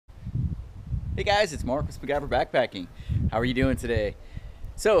Hey guys, it's Mark with Spagabber Backpacking. How are you doing today?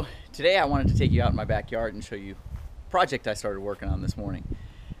 So today I wanted to take you out in my backyard and show you a project I started working on this morning.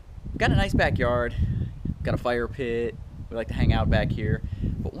 I've got a nice backyard, got a fire pit, we like to hang out back here,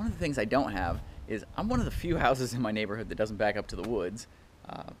 but one of the things I don't have is I'm one of the few houses in my neighborhood that doesn't back up to the woods.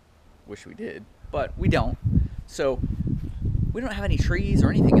 Wish we did, but we don't. So we don't have any trees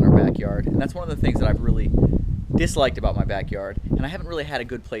or anything in our backyard, and that's one of the things that I've really disliked about my backyard, and I haven't really had a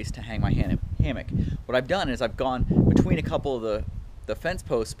good place to hang my hammock. What I've done is I've gone between a couple of the fence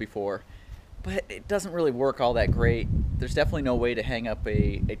posts before, but it doesn't really work all that great. There's definitely no way to hang up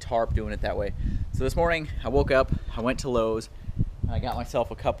a tarp doing it that way. So this morning I woke up, I went to Lowe's, and I got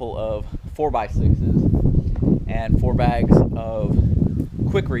myself a couple of 4x6s and 4 bags of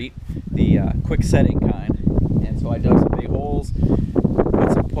Quikrete, the quick setting kind. And so I dug some big holes,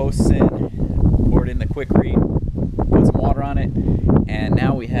 put some posts in, poured in the Quikrete, put some water on it, and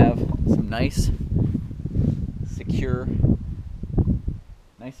now we have some nice secure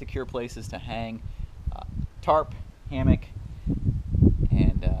places to hang tarp, hammock,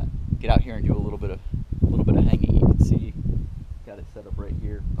 and get out here and do a little bit of hanging. You can see got it set up right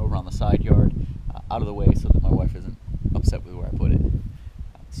here over on the side yard, out of the way so that my wife isn't upset with where I put it.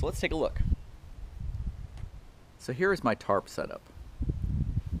 So let's take a look. So here is my tarp setup.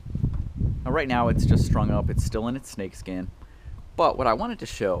 Now right now it's just strung up, it's still in its snakeskin, but what I wanted to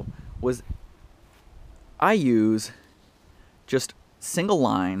show was I use just single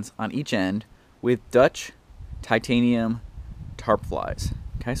lines on each end with Dutch titanium Tarp Flies.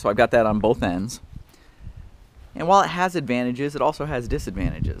 Okay, so I've got that on both ends. And while it has advantages, it also has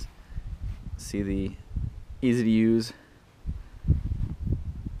disadvantages. See the easy to use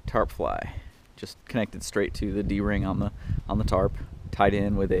tarp fly, just connected straight to the D-ring on the tarp, tied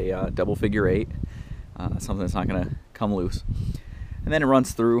in with a double figure 8, something that's not going to come loose. And then it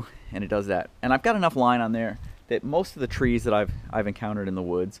runs through and it does that. And I've got enough line on there that most of the trees that I've encountered in the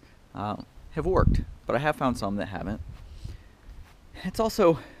woods have worked, but I have found some that haven't. It's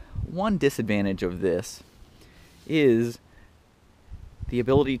also one disadvantage of this is the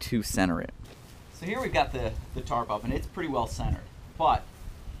ability to center it. So here we've got the tarp up and it's pretty well centered, but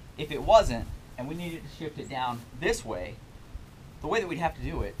if it wasn't and we needed to shift it down this way, the way that we'd have to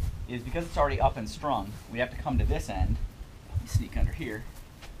do it is because it's already up and strung, we'd have to come to this end, sneak under here,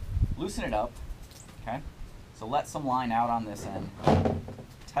 loosen it up, okay? So let some line out on this end,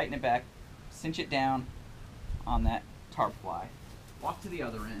 tighten it back, cinch it down on that tarp fly, walk to the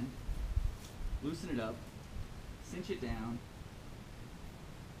other end, loosen it up, cinch it down,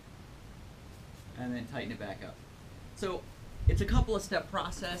 and then tighten it back up. So it's a couple of step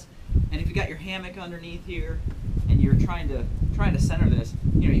process, and if you got your hammock underneath here and you're trying to center this,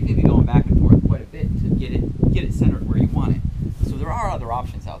 you know, you can be going back and forth quite a bit to get it centered where you want it. So there are other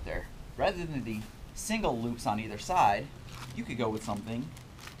options out there. Rather than the single loops on either side, you could go with something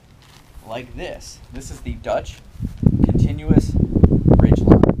like this. This is the Dutch Continuous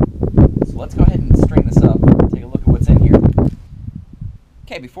Ridgeline. So let's go ahead and string this up and take a look at what's in here.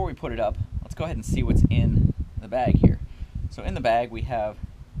 Okay, before we put it up, let's go ahead and see what's in the bag here. So in the bag we have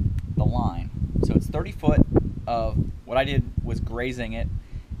the line. So it's 30 foot of what I did was gray zing-it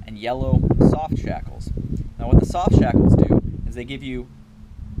and yellow soft shackles. Now what the soft shackles do is they give you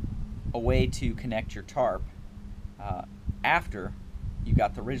a way to connect your tarp after you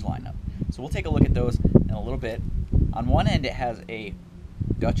got the ridgeline up. So we'll take a look at those in a little bit. On one end it has a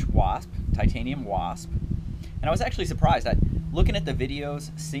Dutch Wasp, titanium Wasp, and I was actually surprised. Looking at the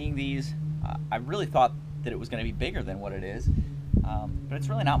videos, seeing these, I really thought that it was going to be bigger than what it is, but it's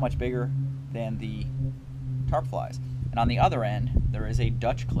really not much bigger than the tarp flies. And on the other end there is a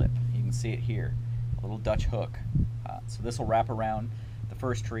Dutch clip. You can see it here, a little Dutch hook. So this will wrap around the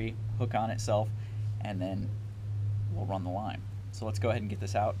first tree, hook on itself, and then we'll run the line. So let's go ahead and get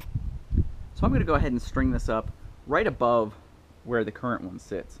this out. So I'm going to go ahead and string this up right above where the current one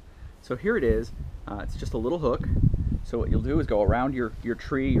sits. So here it is. It's just a little hook. So what you'll do is go around your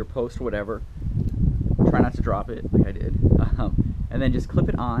tree, your post, or whatever. Try not to drop it like I did. And then just clip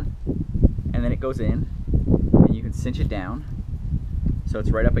it on, and then it goes in, and you can cinch it down so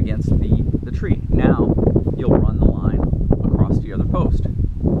it's right up against the tree. Now you'll run the line across the other post.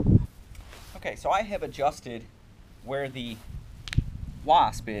 Okay, so I have adjusted where the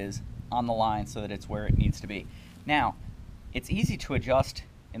Wasp is on the line so that it's where it needs to be. Now, it's easy to adjust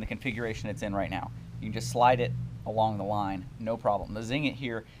in the configuration it's in right now. You can just slide it along the line, no problem. The zing-it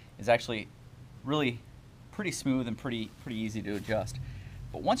here is actually really pretty smooth and pretty easy to adjust.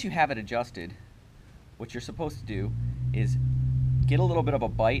 But once you have it adjusted, what you're supposed to do is get a little bit of a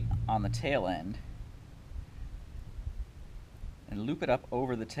bite on the tail end and loop it up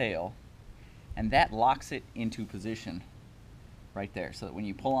over the tail, and that locks it into position right there, so that when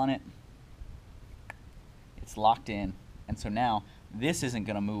you pull on it, it's locked in. And so now this isn't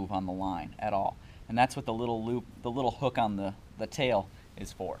going to move on the line at all. And that's what the little loop, the little hook on the tail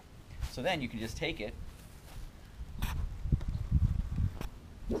is for. So then you can just take it,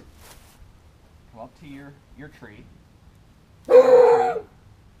 come up to your tree,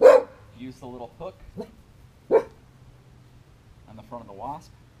 use the little hook on the front of the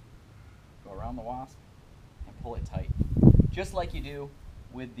Wasp, go around the Wasp, and pull it tight, just like you do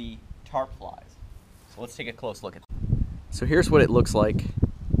with the Tarp Flies. So let's take a close look at it. So here's what it looks like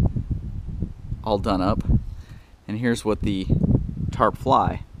all done up, and here's what the Tarp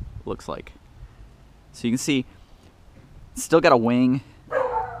Fly looks like. So you can see it's still got a wing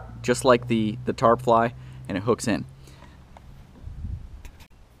just like the Tarp Fly, and it hooks in.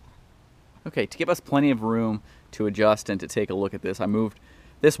 Okay, to give us plenty of room to adjust and to take a look at this, I moved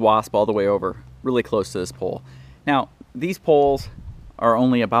this Wasp all the way over really close to this pole. Now, these poles are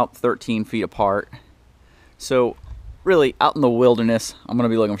only about 13 feet apart, so really out in the wilderness, I'm going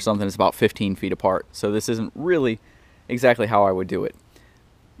to be looking for something that's about 15 feet apart, so this isn't really exactly how I would do it.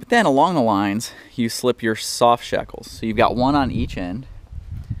 But then along the lines, you slip your soft shackles. So you've got one on each end,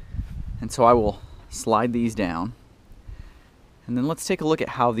 and so I will slide these down, and then let's take a look at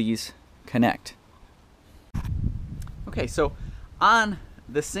how these connect. Okay, so on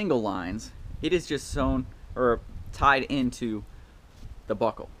the single lines, it is just sewn or tied into the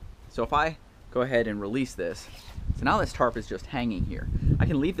buckle. So if I go ahead and release this, so now this tarp is just hanging here. I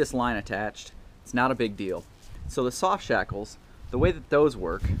can leave this line attached. It's not a big deal. So the soft shackles, the way that those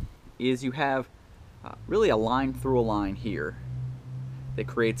work is you have really a line through a line here that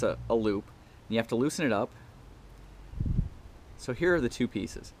creates a loop. And you have to loosen it up. So here are the two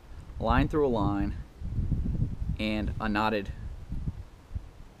pieces. A line through a line and a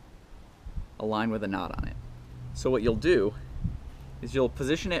line with a knot on it. So what you'll do is you'll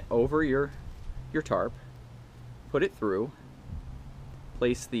position it over your tarp, put it through,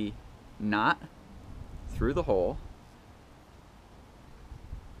 place the knot through the hole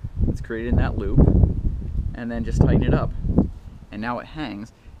that's created in that loop, and then just tighten it up. And now it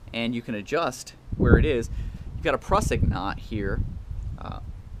hangs, and you can adjust where it is. You've got a prusik knot here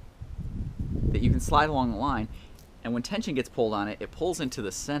that you can slide along the line, and when tension gets pulled on it, it pulls into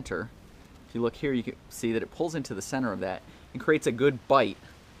the center. If you look here, you can see that it pulls into the center of that and creates a good bite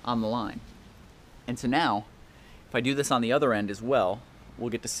on the line. And so now, if I do this on the other end as well, we'll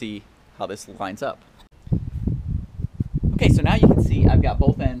get to see how this lines up. Okay, so now you can see I've got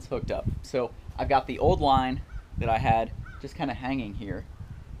both ends hooked up. So I've got the old line that I had just kind of hanging here,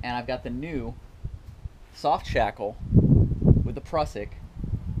 and I've got the new soft shackle with the prusik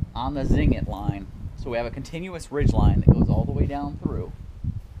on the zing-it line. So we have a continuous ridge line that goes all the way down through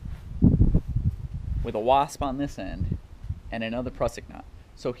with a Wasp on this end and another prusik knot.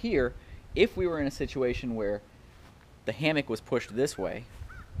 So here, if we were in a situation where the hammock was pushed this way,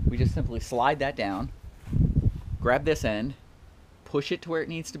 we just simply slide that down, grab this end, push it to where it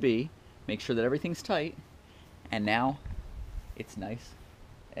needs to be, make sure that everything's tight, and now it's nice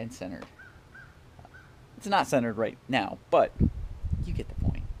and centered. It's not centered right now, but you get the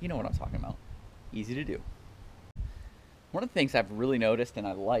point. You know what I'm talking about. Easy to do. One of the things I've really noticed and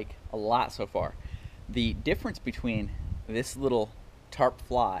I like a lot so far, the difference between this little Tarp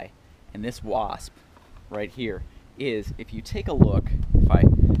Fly and this Wasp right here is, if you take a look, if I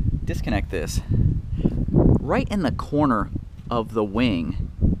disconnect this, right in the corner of the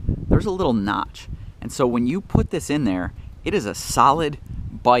wing, there's a little notch. And so when you put this in there, it is a solid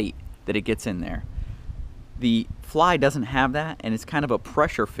bite that it gets in there. The Fly doesn't have that, and it's kind of a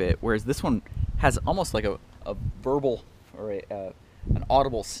pressure fit, whereas this one has almost like a verbal or an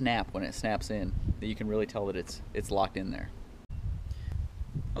audible snap when it snaps in, that you can really tell that it's locked in there.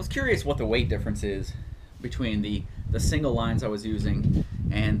 I was curious what the weight difference is between the single lines I was using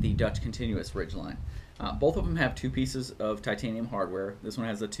and the Dutch Continuous Ridgeline. Both of them have two pieces of titanium hardware. This one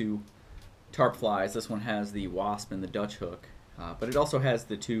has the two Tarp Flies, this one has the Wasp and the Dutch hook, but it also has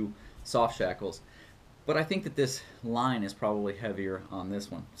the two soft shackles. But I think that this line is probably heavier on this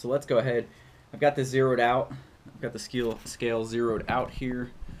one. So let's go ahead. I've got this zeroed out. I've got the scale zeroed out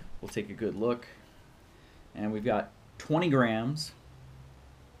here. We'll take a good look. And we've got 20 grams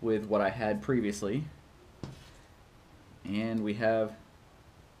with what I had previously. And we have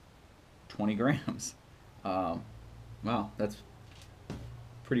 20 grams. Wow, that's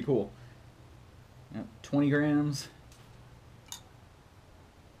pretty cool. Yep, 20 grams.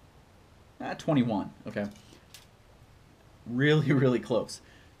 21, okay. Really, really close.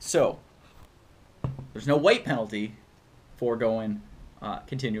 So, there's no weight penalty for going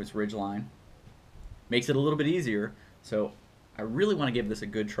continuous ridgeline. makes it a little bit easier. So I really want to give this a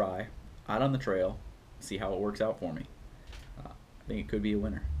good try out on the trail, see how it works out for me. I think it could be a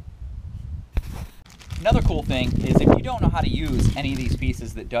winner. Another cool thing is if you don't know how to use any of these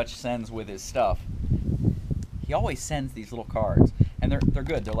pieces that Dutch sends with his stuff, he always sends these little cards, and they're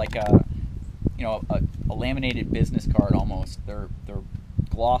good. They're like a laminated business card almost. They're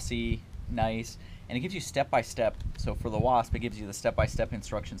glossy, nice, and it gives you step-by-step. So for the Wasp, it gives you the step-by-step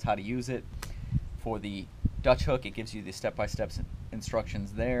instructions how to use it. For the Dutch hook, it gives you the step-by-step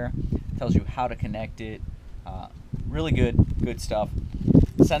instructions there. It tells you how to connect it. Really good stuff.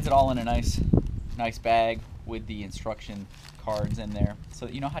 Sends it all in a nice bag with the instruction cards in there, so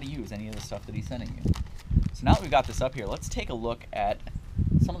that you know how to use any of the stuff that he's sending you. So now that we've got this up here, let's take a look at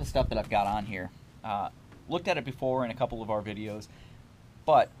some of the stuff that I've got on here. Looked at it before in a couple of our videos,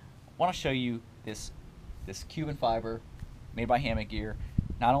 but I want to show you this Cuben fiber made by Hammock Gear.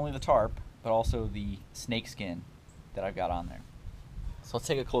 Not only the tarp, but also the snakeskin that I've got on there. So let's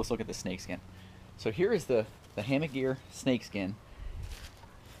take a close look at the snakeskin. So here is the Hammock Gear snakeskin.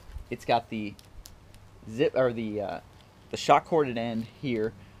 It's got the zip or the shock corded end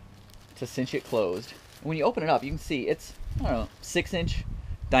here to cinch it closed. And when you open it up, you can see it's, I don't know, 6-inch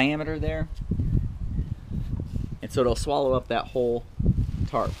diameter there, and so it'll swallow up that whole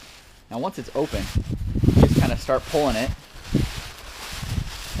tarp. Now once it's open, you just kind of start pulling it,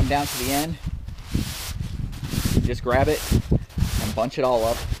 come down to the end, just grab it and bunch it all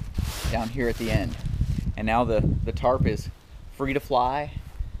up down here at the end, and now the tarp is free to fly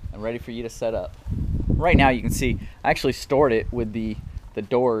and ready for you to set up. Right now you can see I actually stored it with the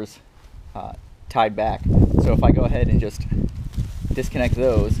doors tied back. So if I go ahead and just disconnect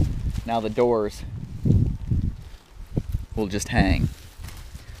those, now the doors will just hang.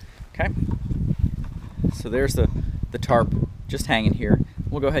 Okay, so there's the tarp just hanging here.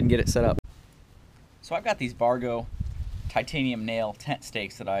 We'll go ahead and get it set up. So I've got these Vargo titanium nail tent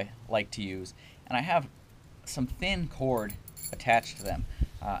stakes that I like to use, and I have some thin cord attached to them,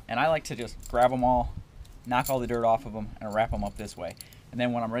 and I like to just grab them all, knock all the dirt off of them, and wrap them up this way. And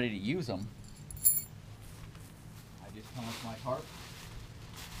then when I'm ready to use them, I just come up to my tarp,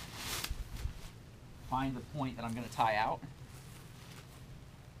 find the point that I'm going to tie out,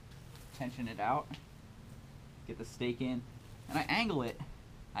 tension it out, get the stake in, and I angle it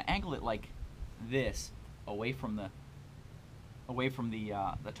like this away from the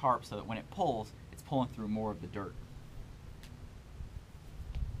tarp, so that when it pulls, it's pulling through more of the dirt.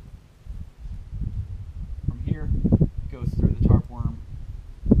 From here, it goes through the tarp worm,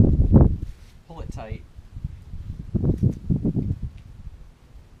 pull it tight,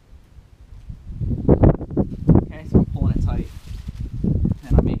 okay, so I'm pulling it tight,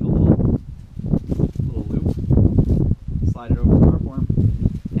 and I make a little loop, slide it over the tarp worm,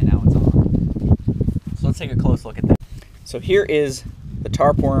 and now it's on. So let's take a close look at that. So here is the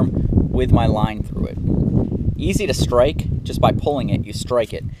tarp worm with my line through it. Easy to strike, just by pulling it, you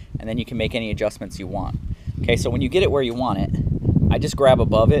strike it, and then you can make any adjustments you want. Okay, so when you get it where you want it, I just grab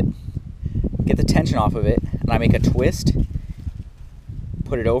above it, get the tension off of it, and I make a twist,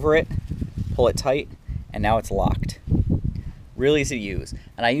 put it over it, pull it tight, and now it's locked. Really easy to use.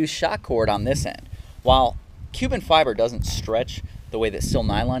 And I use shock cord on this end. While Cuben fiber doesn't stretch the way that steel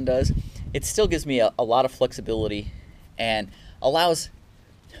nylon does, it still gives me a lot of flexibility and allows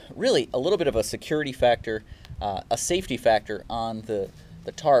really a little bit of a security factor, a safety factor on the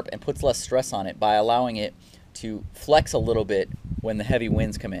tarp, and puts less stress on it by allowing it to flex a little bit when the heavy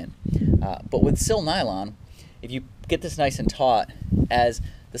winds come in. But with steel nylon, if you get this nice and taut, as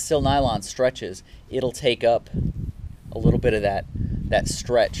the steel nylon stretches, it'll take up a little bit of that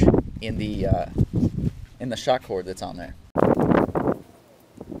stretch in the shock cord that's on there.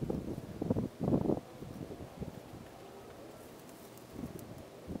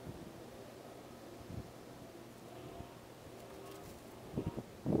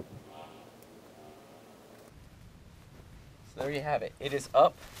 So there you have it. It is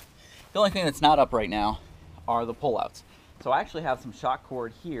up. The only thing that's not up right now are the pullouts. So I actually have some shock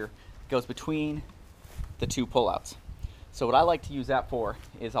cord here that goes between the two pullouts. So what I like to use that for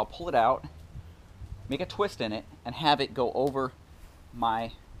is I'll pull it out, make a twist in it, and have it go over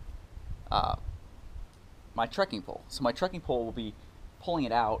my my trekking pole. So my trekking pole will be pulling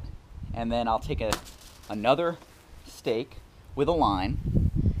it out, and then I'll take another stake with a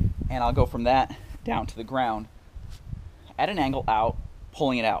line, and I'll go from that down to the ground at an angle out,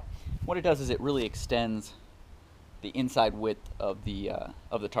 pulling it out. What it does is it really extends the inside width of the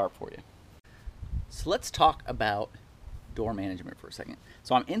tarp for you. So let's talk about door management for a second.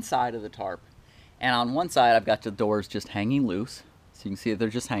 So I'm inside of the tarp, and on one side I've got the doors just hanging loose. So you can see that they're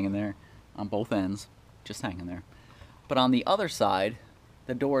just hanging there on both ends. just hanging there. But on the other side,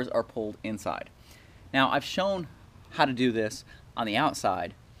 the doors are pulled inside. Now, I've shown how to do this on the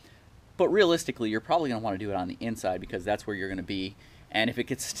outside, but realistically, you're probably going to want to do it on the inside because that's where you're going to be. And if it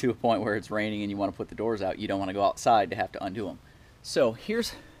gets to a point where it's raining and you want to put the doors out, you don't want to go outside to have to undo them. So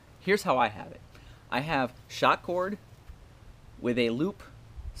here's how I have it. I have shock cord with a loop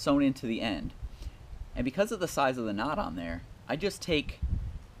sewn into the end. And because of the size of the knot on there, I just take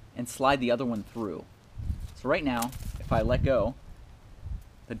and slide the other one through. So right now, if I let go,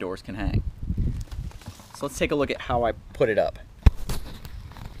 the doors can hang. So let's take a look at how I put it up.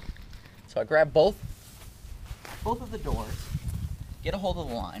 So I grab both of the doors, get a hold of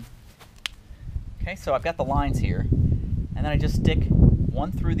the line. Okay, so I've got the lines here, and then I just stick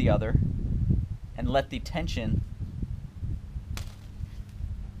one through the other and let the tension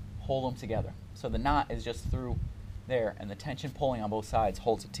hold them together. So the knot is just through there, and the tension pulling on both sides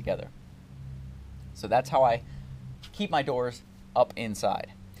holds it together. So that's how I keep my doors up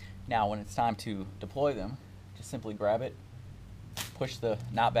inside. Now when it's time to deploy them, just simply grab it, push the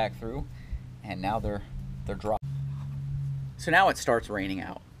knot back through, and now they're dry. So now it starts raining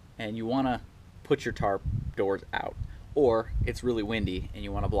out, and you want to put your tarp doors out, or it's really windy and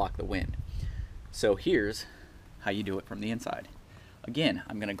you want to block the wind. So here's how you do it from the inside. Again,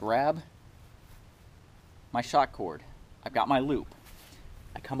 I'm going to grab my shock cord. I've got my loop.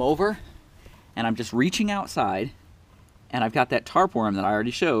 I come over and I'm just reaching outside, and I've got that tarp worm that I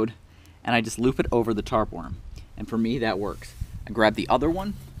already showed, and I just loop it over the tarp worm. And for me, that works. I grab the other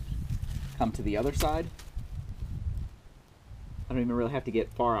one, come to the other side. I don't even really have to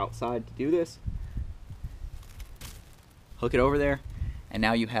get far outside to do this. Hook it over there, and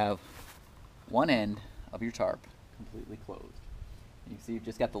now you have one end of your tarp completely closed. You see you've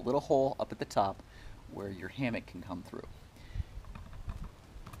just got the little hole up at the top where your hammock can come through.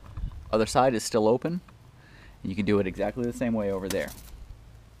 Other side is still open, and you can do it exactly the same way over there.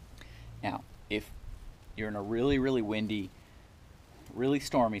 Now, if you're in a really, really windy, really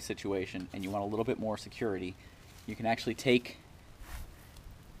stormy situation and you want a little bit more security, you can actually take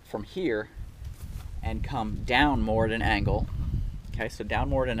from here and come down more at an angle. Okay, so down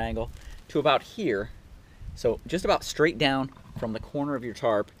more at an angle to about here. So just about straight down from the corner of your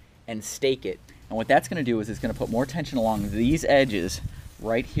tarp and stake it. And what that's going to do is it's going to put more tension along these edges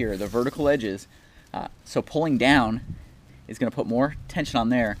right here, the vertical edges. So pulling down is going to put more tension on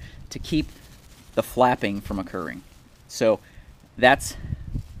there to keep the flapping from occurring. So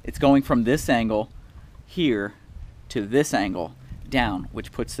it's going from this angle here to this angle down,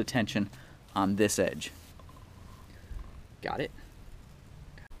 which puts the tension on this edge. Got it?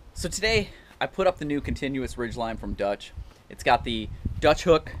 So today I put up the new continuous ridgeline from Dutch. It's got the Dutch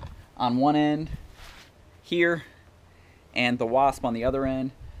hook on one end here and the Wasp on the other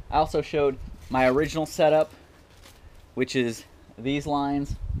end. I also showed my original setup, which is these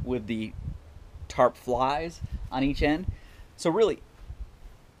lines with the Tarp Flies on each end. So really,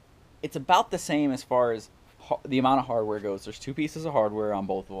 it's about the same as far as the amount of hardware goes. There's two pieces of hardware on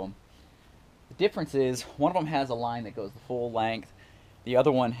both of them. The difference is one of them has a line that goes the full length. The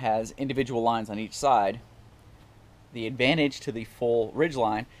other one has individual lines on each side. The advantage to the full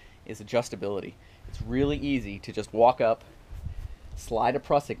ridgeline is adjustability. It's really easy to just walk up, slide a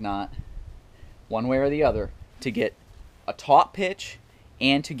prusik knot one way or the other to get a taut pitch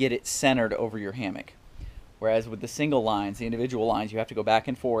and to get it centered over your hammock. Whereas with the single lines, the individual lines, you have to go back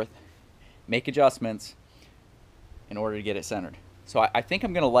and forth, make adjustments in order to get it centered. So I think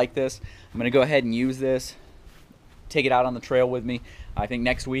I'm going to like this. I'm going to go ahead and use this, take it out on the trail with me. I think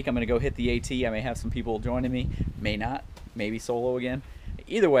next week I'm going to go hit the AT. I may have some people joining me, may not, maybe solo again.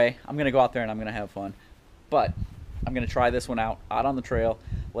 Either way, I'm going to go out there and I'm going to have fun. But I'm going to try this one out on the trail,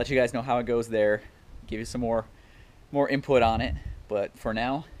 let you guys know how it goes there, give you some more input on it. But for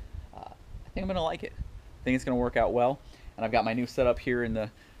now, I think I'm going to like it. I think it's going to work out well. And I've got my new setup here in the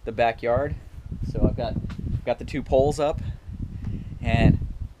backyard. So I've got the two poles up, and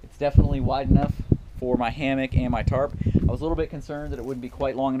it's definitely wide enough for my hammock and my tarp. I was a little bit concerned that it wouldn't be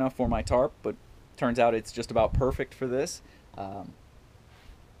quite long enough for my tarp, but turns out it's just about perfect for this.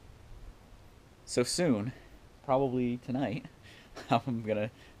 So soon, probably tonight, I'm going to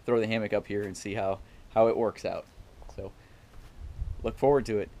throw the hammock up here and see how it works out. So look forward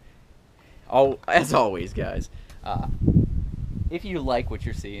to it. Oh, as always, guys, if you like what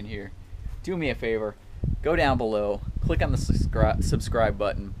you're seeing here, do me a favor, go down below, click on the subscribe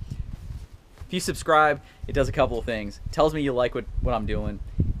button. If you subscribe, it does a couple of things. It tells me you like what I'm doing.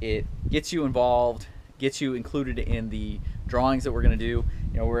 It gets you involved, gets you included in the drawings that we're going to do.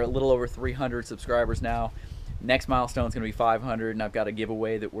 You know, we're a little over 300 subscribers now. Next milestone is going to be 500, and I've got a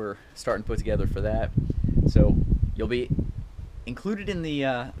giveaway that we're starting to put together for that. So you'll be included in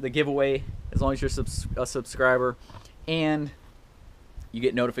the giveaway as long as you're a subscriber, and you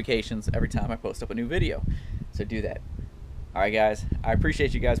get notifications every time I post up a new video. So do that. All right, guys. I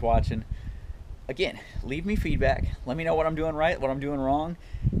appreciate you guys watching. Again, leave me feedback. Let me know what I'm doing right, what I'm doing wrong,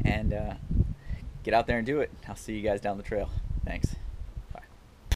 and get out there and do it. I'll see you guys down the trail. Thanks.